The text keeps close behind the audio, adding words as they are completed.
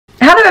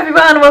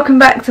everyone, welcome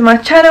back to my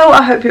channel.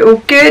 I hope you're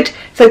all good.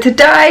 So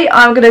today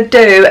I'm going to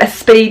do a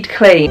speed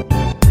clean.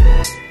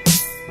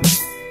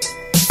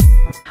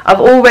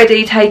 I've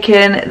already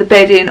taken the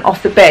bedding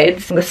off the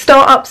beds. I'm going to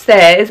start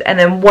upstairs and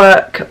then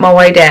work my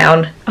way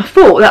down. I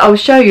thought that I would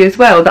show you as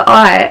well that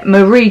I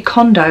Marie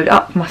Kondo'd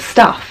up my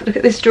stuff. Look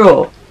at this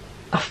drawer.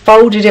 I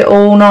folded it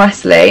all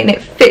nicely and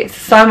it fits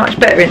so much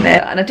better in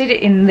there. And I did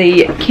it in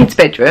the kids'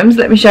 bedrooms.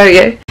 Let me show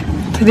you.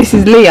 So this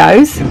is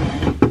Leo's.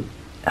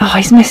 Oh,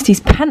 he's messed his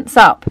pants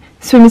up.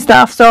 Swimming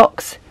staff,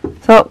 socks,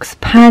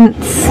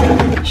 pants.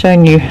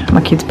 Showing you my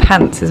kids'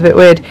 pants is a bit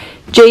weird.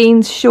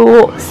 Jeans,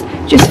 shorts,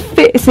 just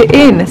fits it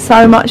in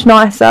so much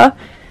nicer.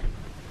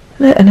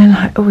 Look, and then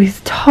like all his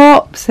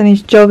tops and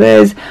his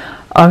joggers.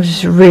 I'm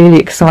just really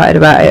excited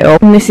about it all.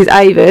 And this is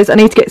Ava's. I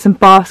need to get some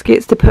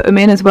baskets to put them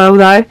in as well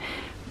though.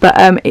 But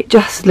it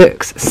just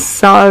looks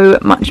so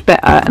much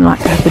better, and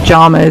like her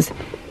pyjamas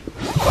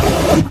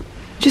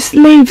just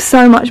leaves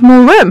so much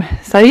more room.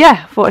 So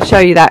yeah, I thought I'd show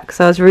you that because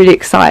I was really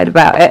excited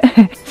about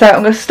it. So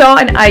I'm going to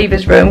start in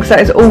Ava's room because that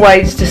is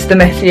always just the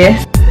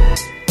messiest.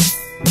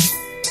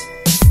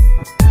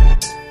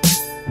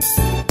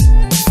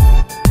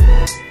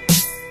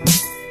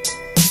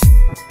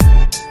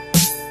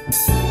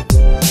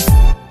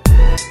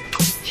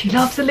 She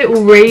loves a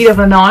little read of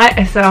the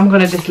night, so I'm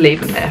going to just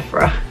leave them there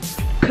for her.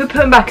 Could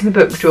put them back in the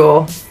book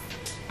drawer,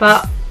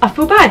 but I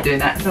feel bad doing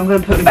that, so I'm going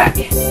to put them back.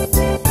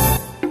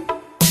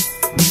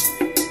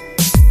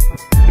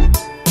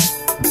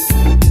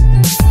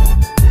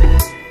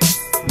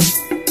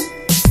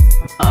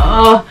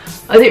 Oh,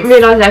 I didn't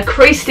realise how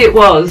creased it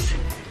was.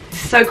 It's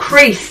so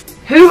creased.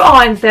 Who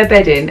irons their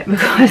bedding?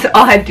 Because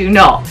I do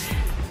not.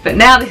 But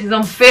now this is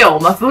on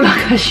film, I feel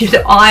like I should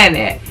iron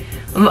it.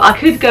 I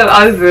could go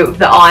over it with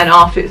the iron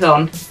after it's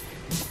on.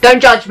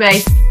 Don't judge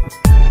me.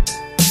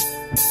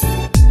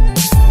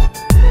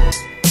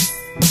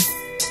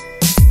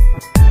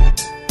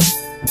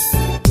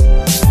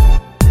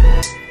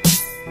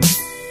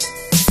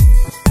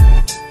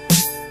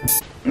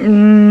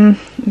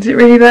 Is it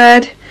really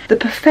bad? The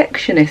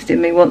perfectionist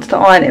in me wants to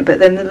iron it, but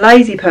then the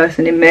lazy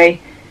person in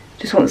me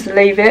just wants to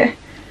leave it.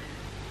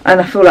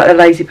 And I feel like the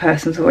lazy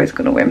person's always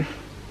going to win.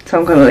 So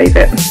I'm going to leave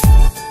it.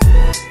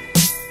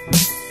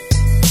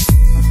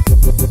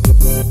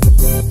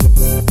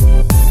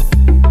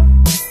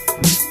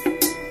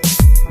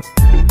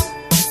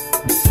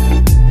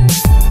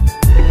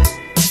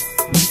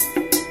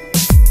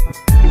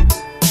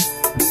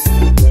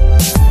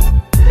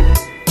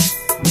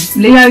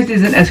 Leo's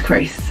isn't as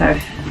creased, so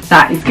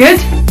that is good.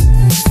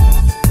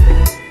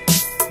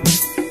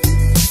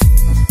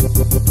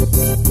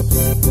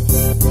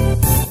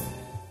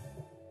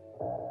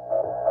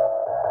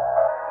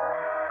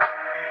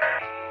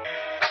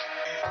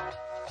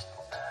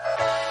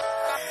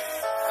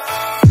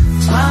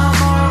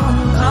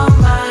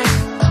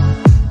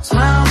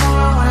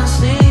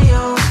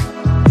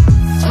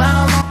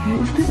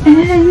 Here's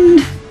the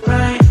end.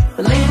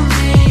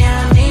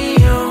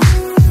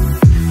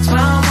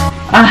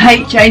 I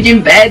hate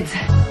changing beds.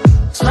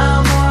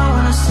 Smile more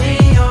when I see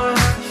your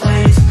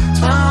face.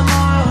 Smile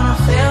more when I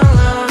feel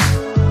love.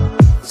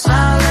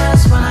 Smile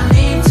less when I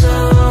need to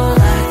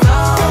let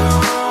go.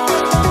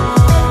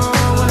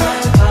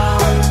 Let go.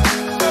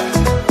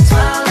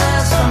 Smile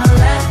less when I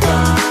let go.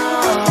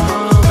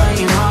 But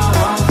you know I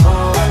won't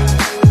fall.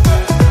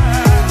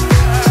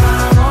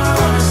 Smile more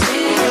when I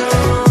see you.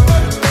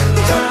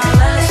 Smile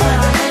less when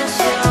I miss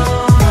you.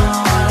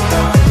 I don't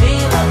wanna be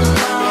left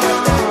alone.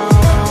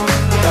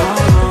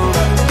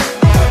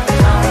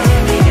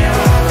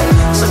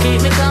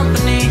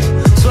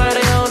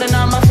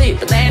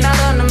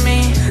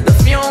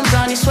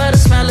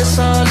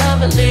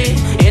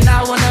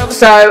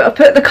 So I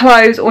put the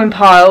clothes all in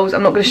piles.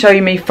 I'm not going to show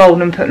you me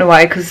folding and putting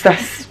away because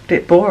that's a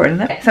bit boring,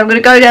 isn't it? So I'm going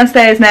to go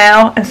downstairs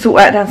now and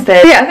sort out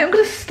downstairs. Yeah, I think I'm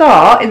going to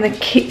start in the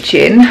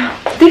kitchen.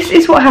 This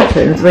is what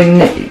happens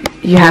when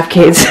you have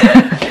kids.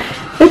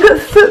 They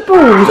put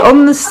footballs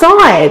on the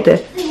side.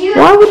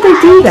 Why would they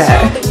do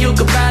that? You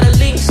could buy the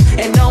lease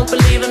and don't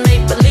believe in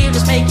make believe,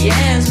 just make your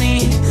hands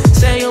meet.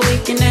 Say a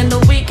weekend and a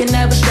weekend,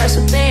 never stress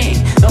a thing.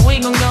 And we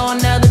gon' go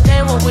another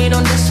day when we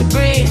don't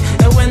disagree.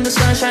 And when the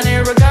sun's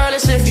shining,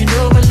 regardless if you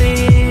do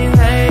believe.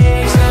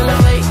 Hey,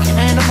 celebrate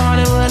in the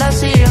morning when I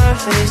see your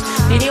face.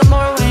 Need you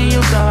more when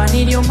you go, I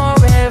need you more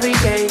every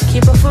day.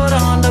 Keep a foot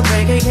on the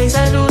brake in case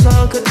I lose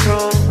all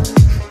control.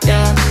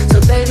 Yeah, so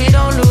baby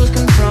don't lose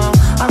control.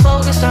 I'm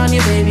focused on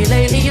you, baby.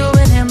 Lately you've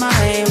been in my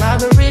aim. I've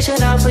been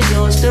reaching out for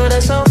you and still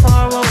they're so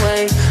far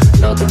away.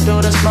 Looking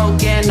through the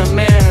smoke in the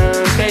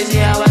mirror. Crazy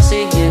how I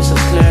see you so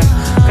clear.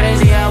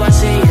 Crazy how I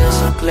see you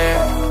so clear.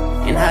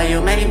 And how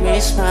you make me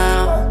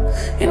smile.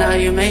 And how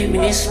you make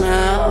me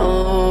smile,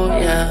 oh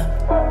yeah.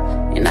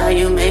 And how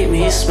you make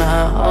me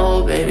smile,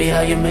 oh baby,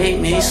 how you make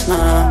me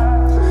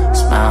smile.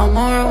 Smile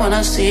more when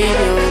I see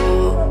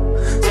you.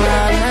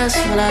 Smile less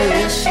when I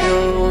miss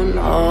you.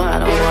 No, I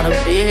don't wanna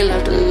be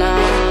left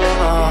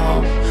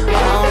alone.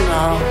 Oh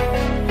no.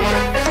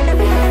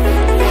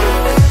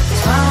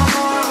 Smile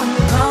more when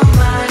you come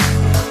back.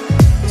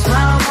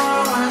 Smile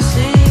more when I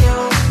see you.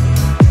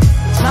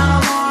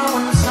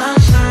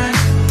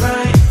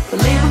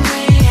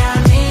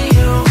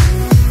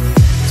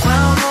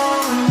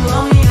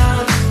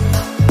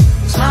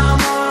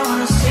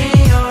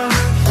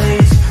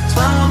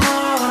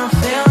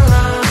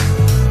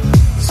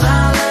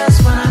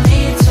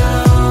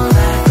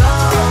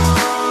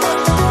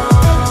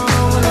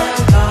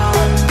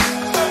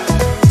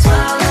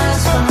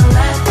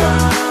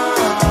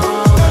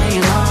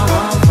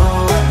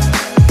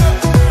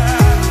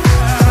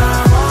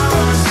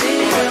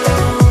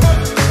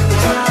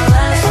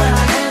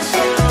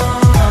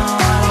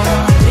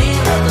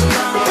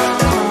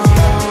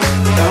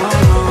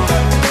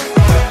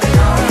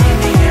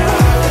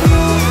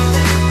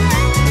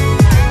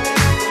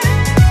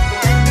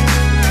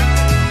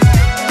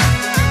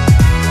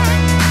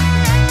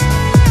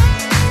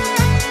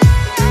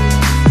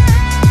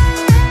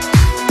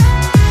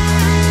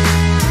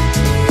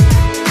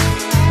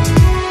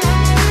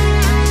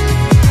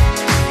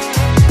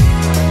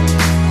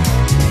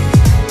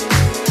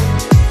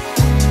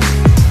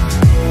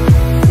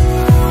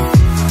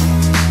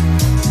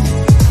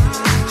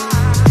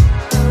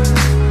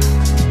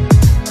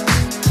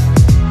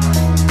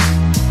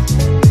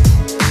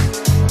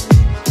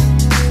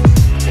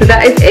 So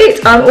that is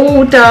it. I'm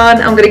all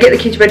done. I'm going to get the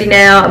kids ready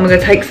now. I'm going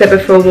to take Seba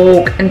for a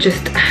walk and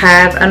just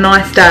have a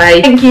nice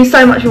day. Thank you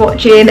so much for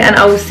watching, and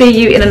I will see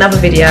you in another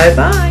video.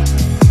 Bye.